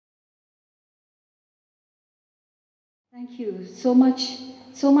Thank you. So much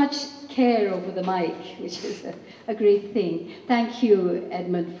care over the mic, which is a great thing. Thank you,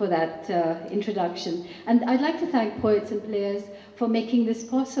 Edmund, for that introduction. And I'd like to thank Poets and Players for making this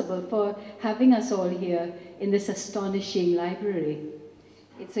possible, for having us all here in this astonishing library.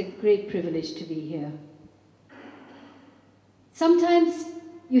 It's a great privilege to be here. Sometimes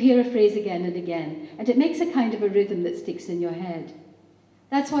you hear a phrase again and again, and it makes a kind of a rhythm that sticks in your head.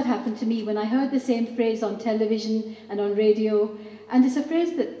 That's what happened to me when I heard the same phrase on television and on radio, and it's a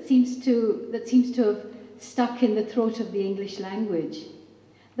phrase that seems to have stuck in the throat of the English language.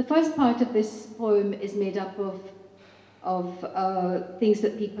 The first part of this poem is made up of things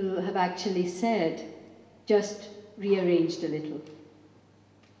that people have actually said, just rearranged a little.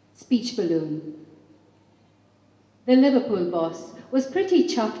 Speech balloon. The Liverpool boss was pretty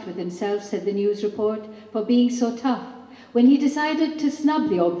chuffed with himself, said the news report, for being so tough, when he decided to snub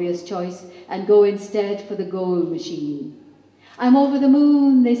the obvious choice and go instead for the goal machine. I'm over the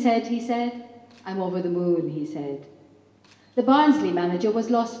moon, he said. I'm over the moon, he said. The Barnsley manager was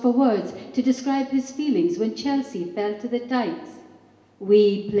lost for words to describe his feelings when Chelsea fell to the Tykes.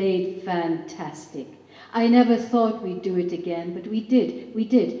 We played fantastic. I never thought we'd do it again, but we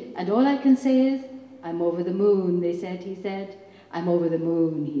did. And all I can say is, I'm over the moon, he said. I'm over the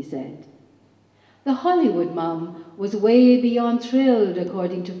moon, he said. The Hollywood mum was way beyond thrilled,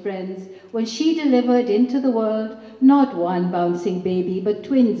 according to friends, when she delivered into the world not one bouncing baby, but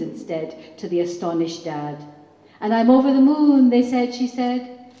twins instead, to the astonished dad. And I'm over the moon, she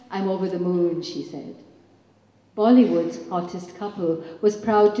said. I'm over the moon, she said. Bollywood's hottest couple was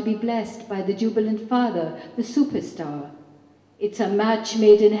proud to be blessed by the jubilant father, the superstar. It's a match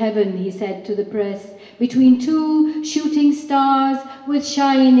made in heaven, he said to the press, between two shooting stars with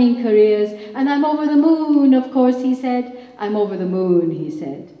shining careers. And I'm over the moon, of course, he said. I'm over the moon, he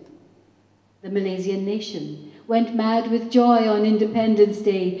said. The Malaysian nation went mad with joy on Independence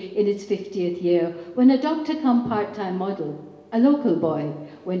Day in its 50th year when a doctor-cum part-time model, a local boy,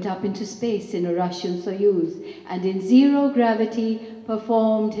 went up into space in a Russian Soyuz and in zero gravity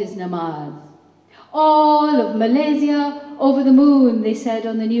performed his namaz. All of Malaysia over the moon, they said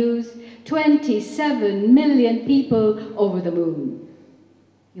on the news. 27 million people over the moon.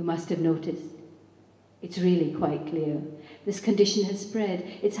 You must have noticed. It's really quite clear. This condition has spread.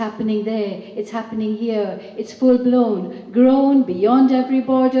 It's happening there. It's happening here. It's full-blown, grown beyond every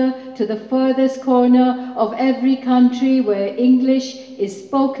border to the furthest corner of every country where English is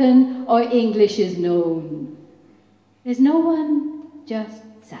spoken or English is known. There's no one just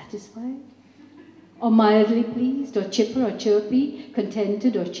satisfied, or mildly pleased, or chipper or chirpy,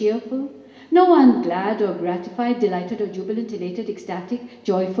 contented or cheerful. No one glad or gratified, delighted or jubilant, elated, ecstatic,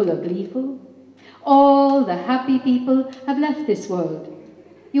 joyful or gleeful. All the happy people have left this world.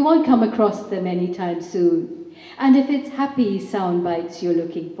 You won't come across them anytime soon. And if it's happy sound bites you're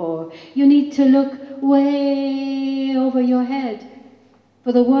looking for, you need to look way over your head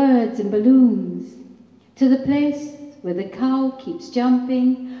for the words and balloons, to the place where the cow keeps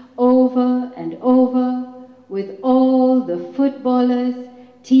jumping over and over with all the footballers,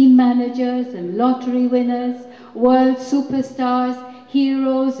 team managers and lottery winners, world superstars,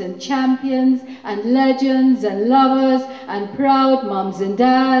 heroes and champions and legends and lovers and proud mums and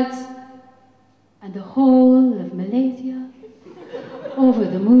dads, and the whole of Malaysia over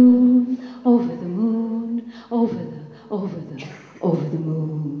the moon, over the moon, over the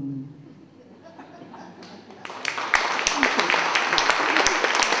moon.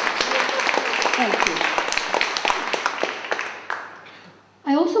 Thank you.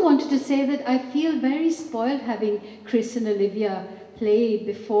 I also wanted to say that I feel very spoiled having Chris and Olivia play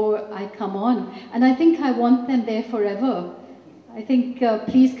before I come on, and I think I want them there forever. I think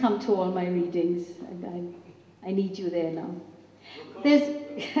please come to all my readings. I need you there now.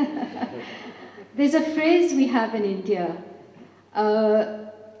 There's a phrase we have in India,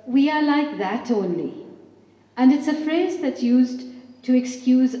 we are like that only. And it's a phrase that's used to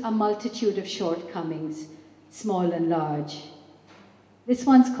excuse a multitude of shortcomings, small and large. This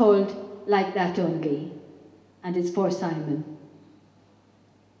one's called Like That Only, and it's for Simon.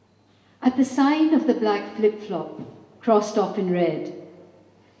 At the sign of the black flip-flop, crossed off in red,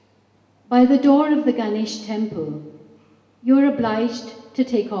 by the door of the Ganesh temple, you're obliged to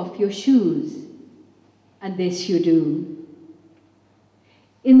take off your shoes, and this you do.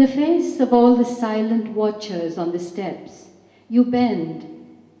 In the face of all the silent watchers on the steps, you bend,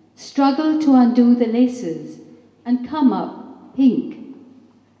 struggle to undo the laces, and come up pink,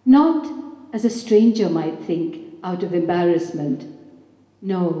 not as a stranger might think, out of embarrassment.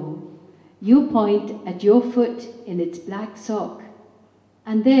 No, you point at your foot in its black sock,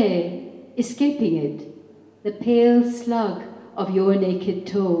 and there, escaping it, the pale slug of your naked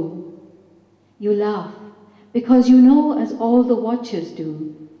toe. You laugh because you know, as all the watchers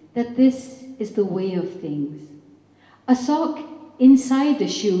do, that this is the way of things. A sock inside a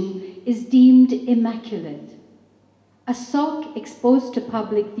shoe is deemed immaculate. A sock exposed to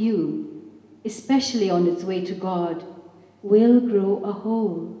public view, especially on its way to God, will grow a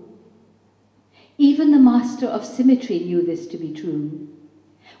hole. Even the master of symmetry knew this to be true.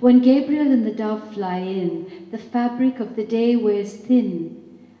 When Gabriel and the dove fly in, the fabric of the day wears thin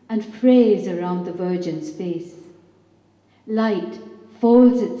and frays around the virgin's face. Light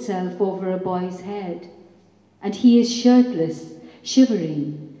folds itself over a boy's head, and he is shirtless,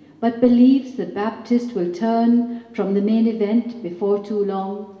 shivering, but believes the Baptist will turn from the main event before too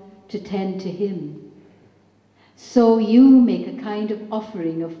long to tend to him. So you make a kind of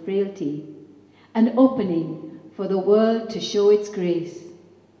offering of frailty, an opening for the world to show its grace.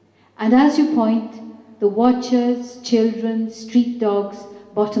 And as you point, the watchers, children, street dogs,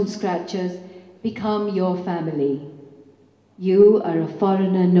 bottom scratchers become your family. You are a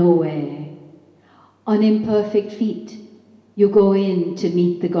foreigner nowhere. On imperfect feet, you go in to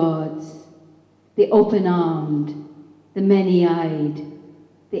meet the gods, the open-armed, the many-eyed,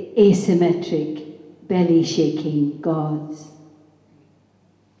 the asymmetric, belly-shaking gods.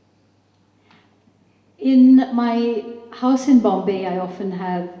 In my house in Bombay, I often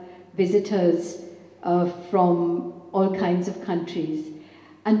have visitors from all kinds of countries.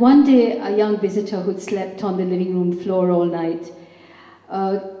 And one day, a young visitor who'd slept on the living room floor all night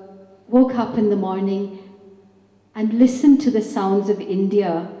woke up in the morning and listened to the sounds of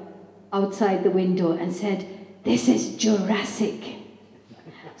India outside the window and said, "This is Jurassic."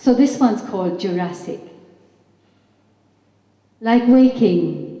 So this one's called Jurassic. Like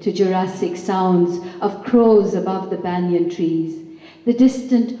waking to Jurassic sounds of crows above the banyan trees, the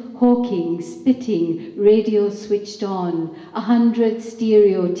distant hawking, spitting, radio switched on, 100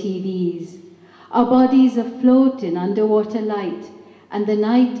 stereo TVs, our bodies afloat in underwater light, and the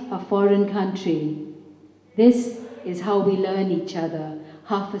night a foreign country. This is how we learn each other,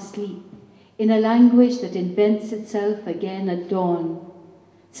 half asleep, in a language that invents itself again at dawn,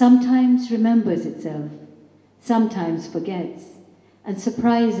 sometimes remembers itself, sometimes forgets, and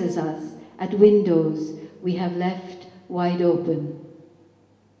surprises us at windows we have left wide open.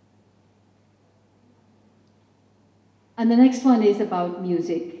 And the next one is about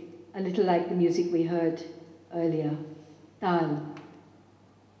music, a little like the music we heard earlier, Tal.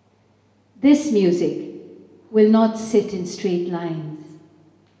 This music will not sit in straight lines.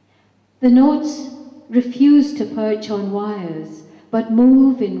 The notes refuse to perch on wires, but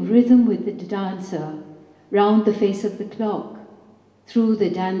move in rhythm with the dancer, round the face of the clock, through the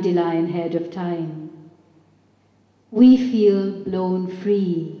dandelion head of time. We feel blown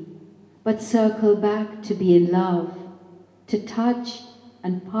free, but circle back to be in love, to touch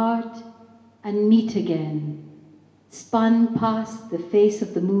and part and meet again, spun past the face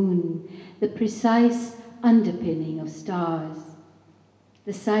of the moon, the precise underpinning of stars.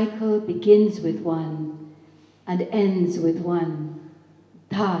 The cycle begins with one and ends with one.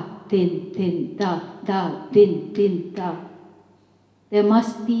 Da, din, din, da, da, din, din, da. There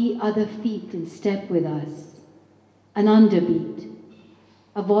must be other feet in step with us, an underbeat,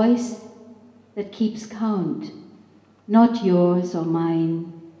 a voice that keeps count, not yours or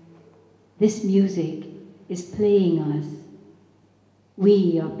mine. This music is playing us.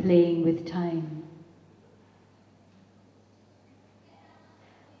 We are playing with time.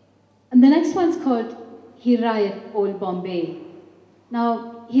 And the next one's called Hirayat Old Bombay.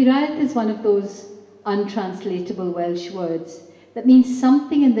 Now, Hirayat is one of those untranslatable Welsh words that means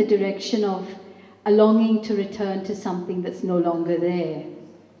something in the direction of a longing to return to something that's no longer there.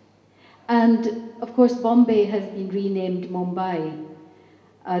 And of course, Bombay has been renamed Mumbai.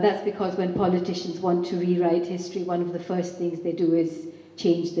 That's because when politicians want to rewrite history, one of the first things they do is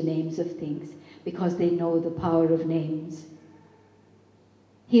change the names of things, because they know the power of names.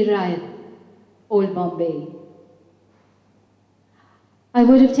 Hirayat, Old Bombay. I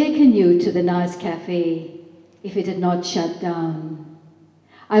would have taken you to the Naz Cafe if it had not shut down.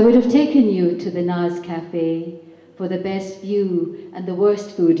 I would have taken you to the Naz Cafe for the best view and the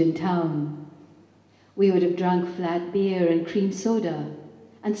worst food in town. We would have drunk flat beer and cream soda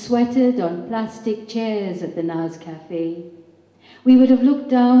and sweated on plastic chairs at the Naz Cafe. We would have looked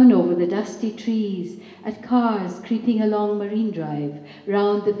down over the dusty trees at cars creeping along Marine Drive,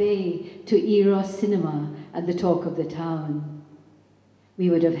 round the bay to Eros Cinema and the talk of the town. We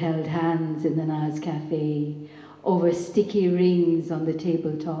would have held hands in the Naz Cafe over sticky rings on the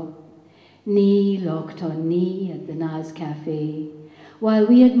tabletop, knee locked on knee at the Naz Cafe, while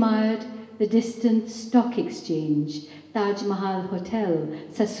we admired the distant stock exchange, Taj Mahal Hotel,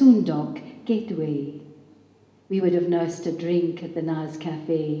 Sassoon Dock, Gateway. We would have nursed a drink at the Naz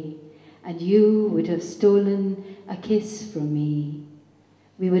Cafe, and you would have stolen a kiss from me.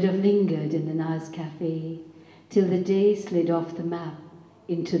 We would have lingered in the Naz Cafe till the day slid off the map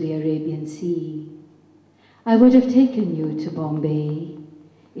into the Arabian Sea. I would have taken you to Bombay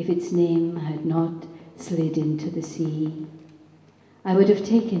if its name had not slid into the sea. I would have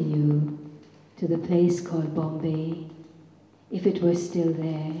taken you to the place called Bombay if it were still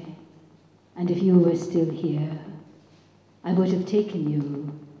there, and if you were still here. I would have taken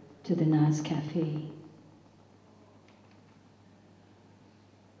you to the Naz Cafe.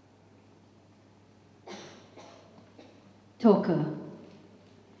 Talker.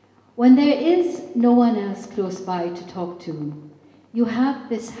 When there is no one else close by to talk to, you have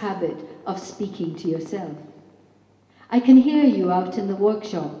this habit of speaking to yourself. I can hear you out in the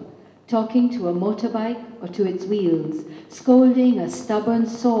workshop, talking to a motorbike or to its wheels, scolding a stubborn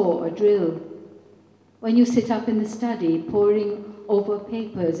saw or drill. When you sit up in the study, poring over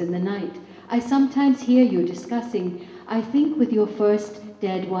papers in the night, I sometimes hear you discussing, I think with your first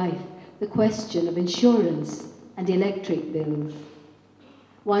dead wife, the question of insurance and electric bills.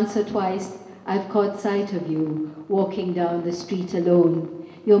 Once or twice, I've caught sight of you walking down the street alone,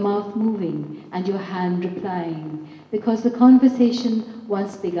 your mouth moving and your hand replying, because the conversation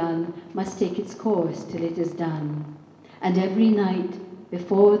once begun must take its course till it is done. And every night,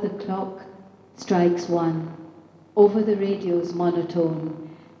 before the clock strikes 1, over the radio's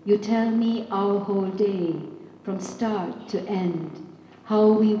monotone, you tell me our whole day, from start to end,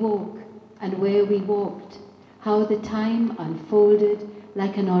 how we woke and where we walked, how the time unfolded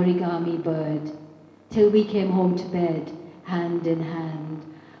like an origami bird, till we came home to bed, hand in hand,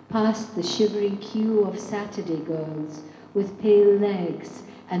 past the shivering queue of Saturday girls with pale legs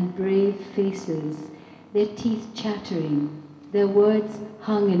and brave faces, their teeth chattering, their words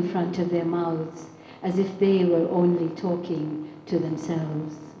hung in front of their mouths, as if they were only talking to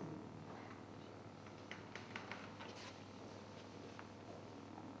themselves.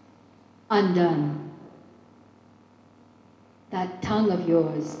 Undone. That tongue of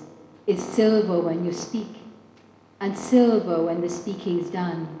yours is silver when you speak, and silver when the speaking's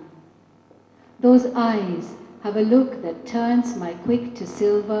done. Those eyes have a look that turns my quick to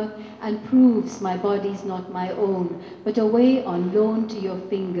silver and proves my body's not my own, but away on loan to your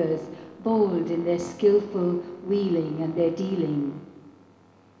fingers, bold in their skillful wheeling and their dealing.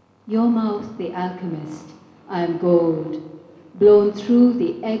 Your mouth, the alchemist, I am gold, blown through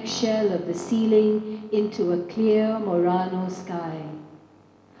the eggshell of the ceiling into a clear Murano sky.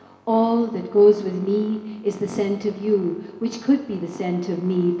 All that goes with me is the scent of you, which could be the scent of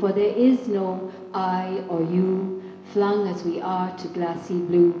me, for there is no I or you, flung as we are to glassy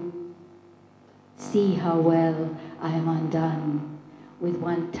blue. See how well I am undone with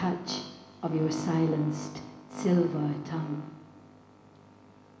one touch of your silenced silver tongue.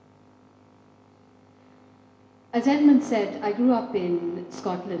 As Edmund said, I grew up in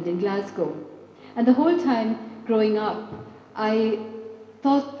Scotland, in Glasgow, and the whole time growing up, I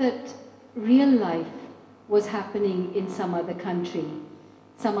thought that real life was happening in some other country,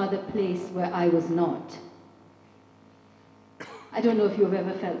 some other place where I was not. I don't know if you've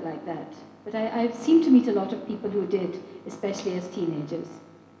ever felt like that, but I seem to meet a lot of people who did, especially as teenagers.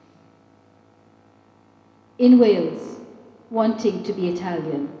 In Wales, wanting to be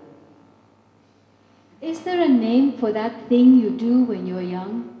Italian. Is there a name for that thing you do when you're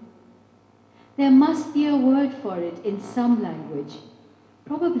young? There must be a word for it in some language,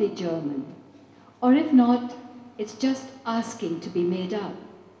 probably German. Or if not, it's just asking to be made up.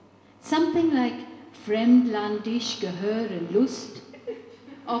 Something like Fremdländisch Gehören Lust,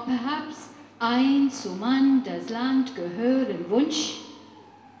 or perhaps Ein so Mann das Land gehören Wunsch.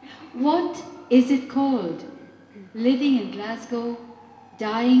 What is it called? Living in Glasgow,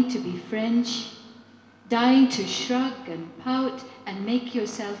 dying to be French, dying to shrug and pout and make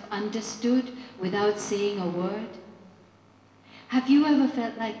yourself understood without saying a word? Have you ever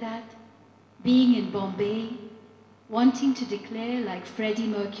felt like that? Being in Bombay, wanting to declare like Freddie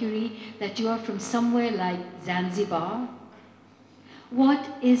Mercury that you are from somewhere like Zanzibar? What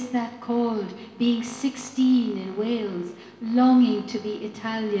is that called, being 16 in Wales, longing to be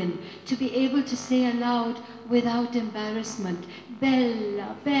Italian, to be able to say aloud without embarrassment,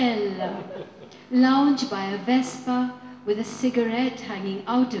 Bella, Bella, lounge by a Vespa with a cigarette hanging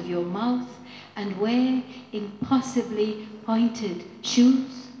out of your mouth and wear impossibly pointed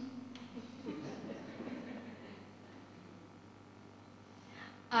shoes?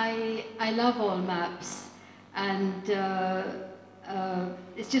 I love all maps, and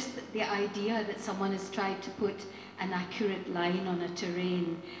it's just the idea that someone has tried to put an accurate line on a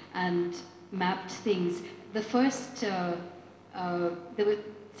terrain and mapped things. The first, there was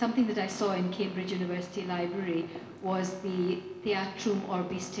something that I saw in Cambridge University Library was the Theatrum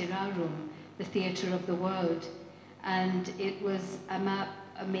Orbis Terrarum, the theatre of the world. And it was a map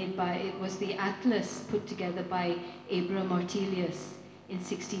made by, it was the atlas put together by Abram Ortelius in the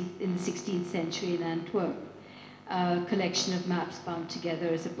 16th century in Antwerp. A collection of maps bound together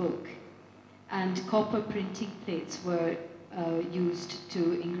as a book. And copper printing plates were used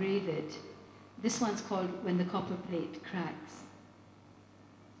to engrave it. This one's called When the Copper Plate Cracks.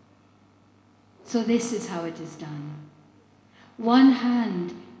 So this is how it is done. One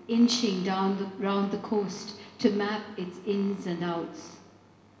hand inching down round the coast to map its ins and outs,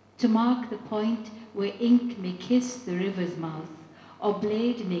 to mark the point where ink may kiss the river's mouth, or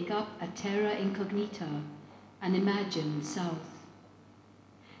blade make up a terra incognita, an imagined south.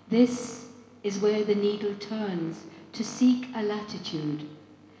 This is where the needle turns to seek a latitude,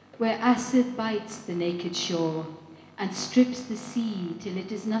 where acid bites the naked shore and strips the sea till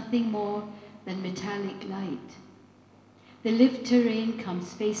it is nothing more than metallic light. The lived terrain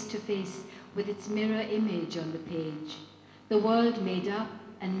comes face to face with its mirror image on the page, the world made up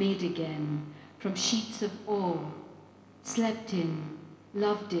and made again from sheets of ore, slept in,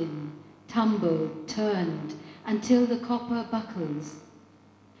 loved in, tumbled, turned, until the copper buckles.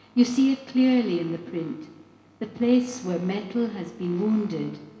 You see it clearly in the print, the place where metal has been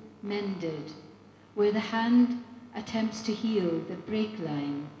wounded, mended, where the hand attempts to heal the break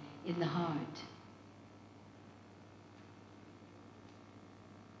line in the heart.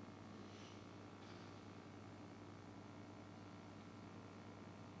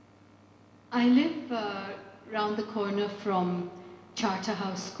 I live round the corner from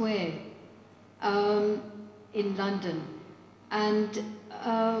Charterhouse Square in London, and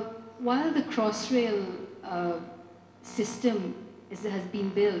while the Crossrail system has been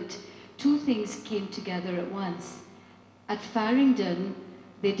built, two things came together at once. At Farringdon,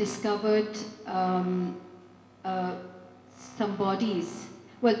 they discovered some bodies.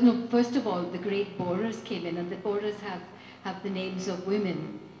 Well, no, first of all, the great borers came in, and the borers have the names of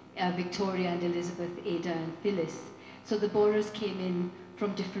women, Victoria and Elizabeth, Ada and Phyllis. So the borers came in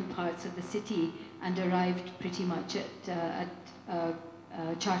from different parts of the city and arrived pretty much at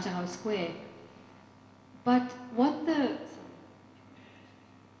Charterhouse Square. But what the...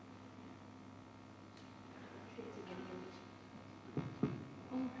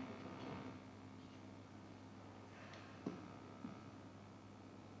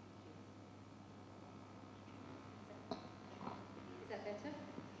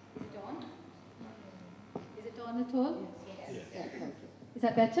 At all? Yes. Yeah, okay. Is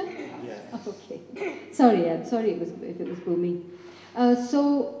that better? Yes. Oh, okay. Sorry, I'm sorry if it was booming.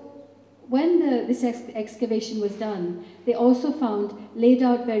 So when this excavation was done, they also found, laid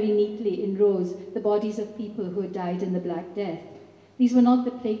out very neatly in rows, the bodies of people who had died in the Black Death. These were not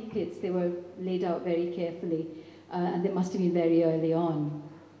the plague pits, they were laid out very carefully, and they must have been very early on.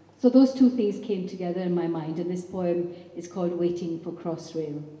 So those two things came together in my mind, and this poem is called Waiting for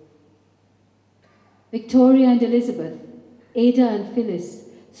Crossrail. Victoria and Elizabeth, Ada and Phyllis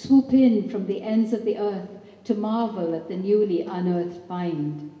swoop in from the ends of the earth to marvel at the newly unearthed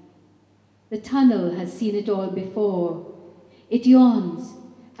find. The tunnel has seen it all before. It yawns,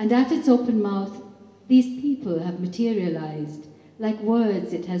 and at its open mouth, these people have materialized, like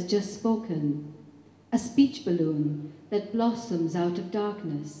words it has just spoken, a speech balloon that blossoms out of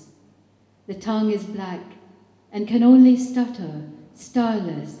darkness. The tongue is black and can only stutter,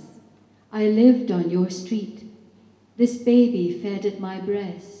 starless. I lived on your street. This baby fed at my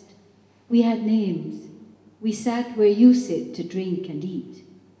breast. We had names. We sat where you sit to drink and eat.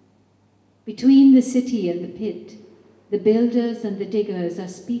 Between the city and the pit, the builders and the diggers are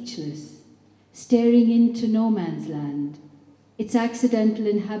speechless, staring into no man's land, its accidental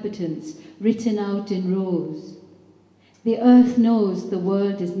inhabitants written out in rows. The earth knows the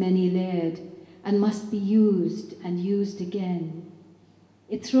world is many-layered and must be used and used again.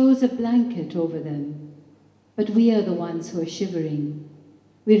 It throws a blanket over them, but we are the ones who are shivering.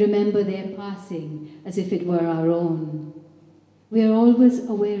 We remember their passing as if it were our own. We are always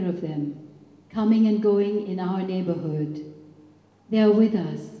aware of them, coming and going in our neighborhood. They are with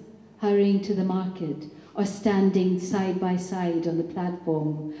us, hurrying to the market or standing side by side on the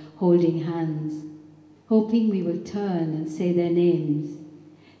platform, holding hands, hoping we will turn and say their names.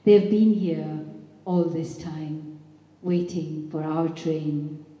 They have been here all this time, waiting for our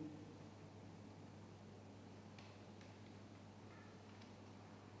train.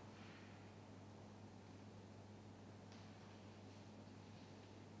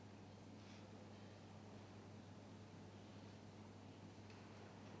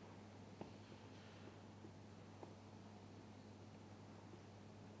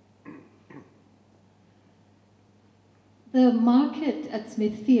 The market at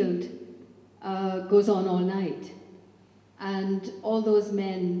Smithfield goes on all night, and all those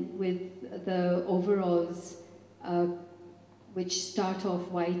men with the overalls, which start off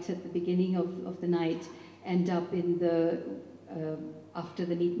white at the beginning of the night, end up in the, after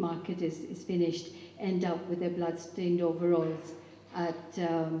the meat market is finished, end up with their blood-stained overalls at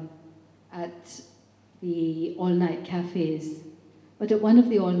the all-night cafes. But at one of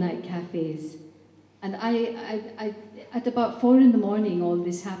the all-night cafes, and I at about 4 in the morning, all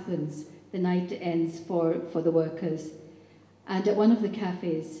this happens. The night ends for the workers. And at one of the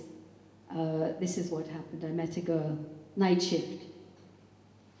cafes, this is what happened. I met a girl, night shift.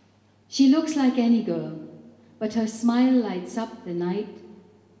 She looks like any girl, but her smile lights up the night.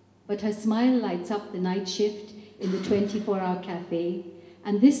 But her smile lights up the night shift in the 24-hour cafe.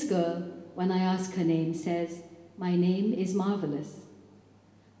 And this girl, when I ask her name, says, "My name is Marvelous."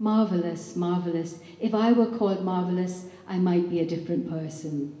 Marvelous, marvelous. If I were called Marvelous, I might be a different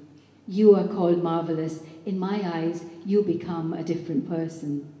person. You are called Marvelous. In my eyes, you become a different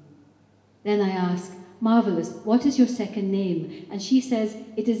person. Then I ask, "Marvelous, what is your second name?" And she says,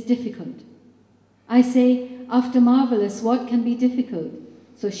 "It is difficult." I say, "After Marvelous, what can be difficult?"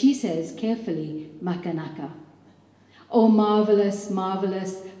 So she says, carefully, "Makanaka." Oh, marvelous,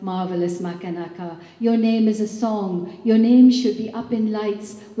 marvelous, marvelous Makanaka. Your name is a song. Your name should be up in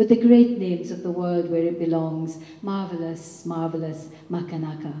lights with the great names of the world where it belongs. Marvelous, marvelous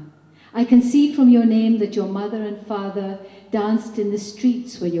Makanaka. I can see from your name that your mother and father danced in the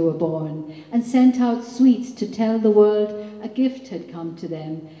streets when you were born and sent out sweets to tell the world a gift had come to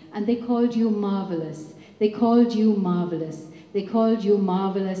them. And they called you marvelous. They called you marvelous. They called you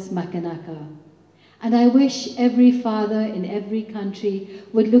marvelous Makanaka. And I wish every father in every country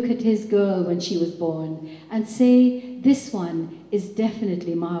would look at his girl when she was born and say, "This one is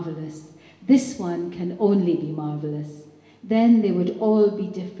definitely marvelous. This one can only be marvelous." Then they would all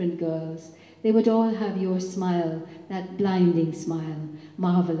be different girls. They would all have your smile, that blinding smile.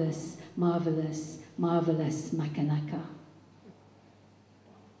 Marvelous, marvelous, marvelous Makanaka.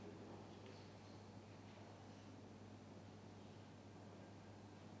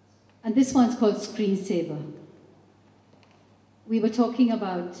 And this one's called Screensaver. We were talking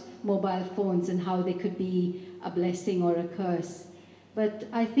about mobile phones and how they could be a blessing or a curse. But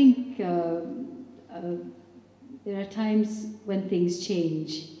I think there are times when things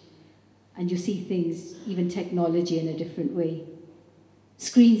change and you see things, even technology, in a different way.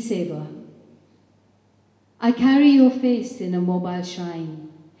 Screensaver. I carry your face in a mobile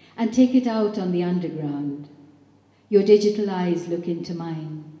shrine and take it out on the underground. Your digital eyes look into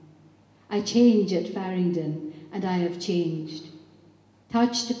mine. I change at Farringdon, and I have changed.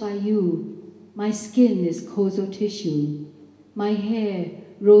 Touched by you, my skin is kozo tissue, my hair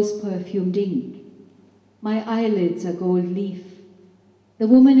rose-perfumed ink, my eyelids are gold leaf. The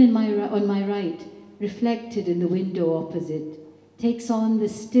woman on my right, reflected in the window opposite, takes on the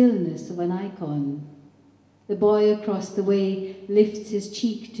stillness of an icon. The boy across the way lifts his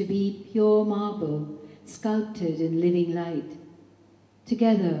cheek to be pure marble, sculpted in living light.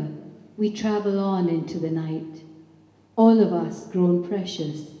 Together, we travel on into the night, all of us grown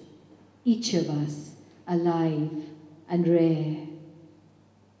precious, each of us alive and rare.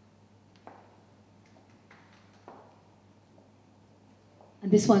 And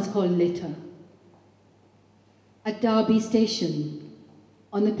this one's called Litter. At Derby Station,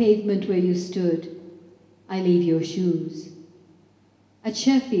 on the pavement where you stood, I leave your shoes. At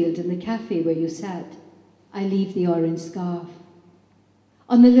Sheffield, in the cafe where you sat, I leave the orange scarf.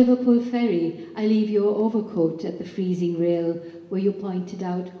 On the Liverpool ferry, I leave your overcoat at the freezing rail where you pointed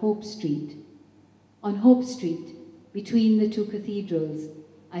out Hope Street. On Hope Street, between the two cathedrals,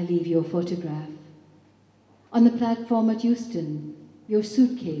 I leave your photograph. On the platform at Euston, your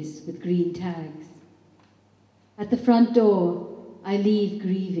suitcase with green tags. At the front door, I leave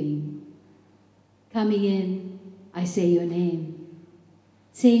grieving. Coming in, I say your name.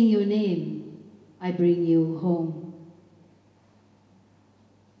 Saying your name, I bring you home.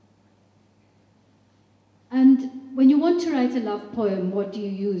 And when you want to write a love poem, what do you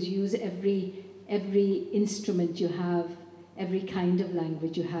use? You use every instrument you have, every kind of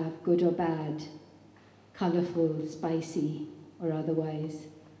language you have, good or bad, colourful, spicy, or otherwise.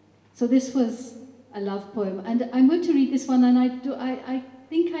 So this was a love poem, and I'm going to read this one, and I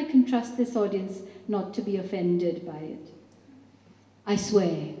think I can trust this audience not to be offended by it. I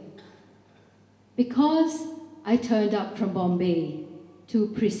swear, because I turned up from Bombay, too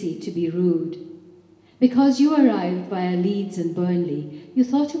prissy to be rude, because you arrived via Leeds and Burnley, you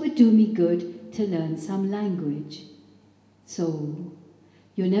thought it would do me good to learn some language. So,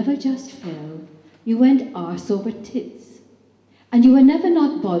 you never just fell, you went arse over tits And you were never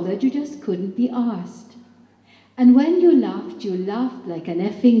not bothered, you just couldn't be asked. And when you laughed like an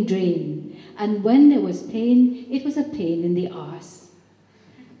effing drain. And when there was pain, it was a pain in the arse.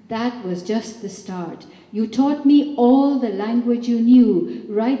 That was just the start. You taught me all the language you knew,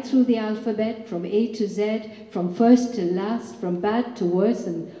 right through the alphabet, from A to Z, from first to last, from bad to worse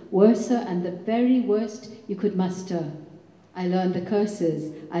and worser, and the very worst you could muster. I learned the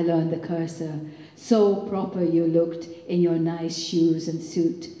curses, I learned the cursor. So proper you looked in your nice shoes and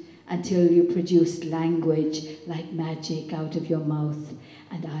suit, until you produced language like magic out of your mouth,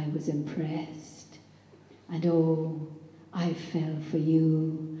 and I was impressed. And oh, I fell for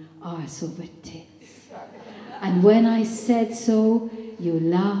you, arse over tits. And when I said so, you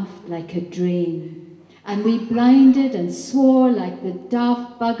laughed like a drain. And we blinded and swore like the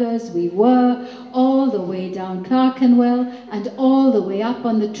daft buggers we were, all the way down Clerkenwell and all the way up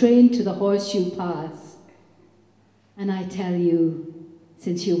on the train to the Horseshoe Pass. And I tell you,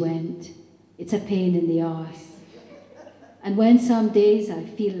 since you went, it's a pain in the arse. And when some days I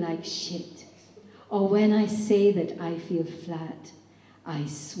feel like shit, or when I say that I feel flat, I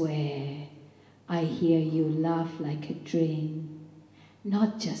swear I hear you laugh like a drain.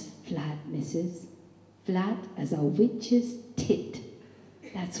 Not just flat, missus. Flat as a witch's tit.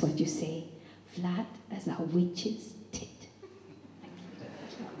 That's what you say. Flat as a witch's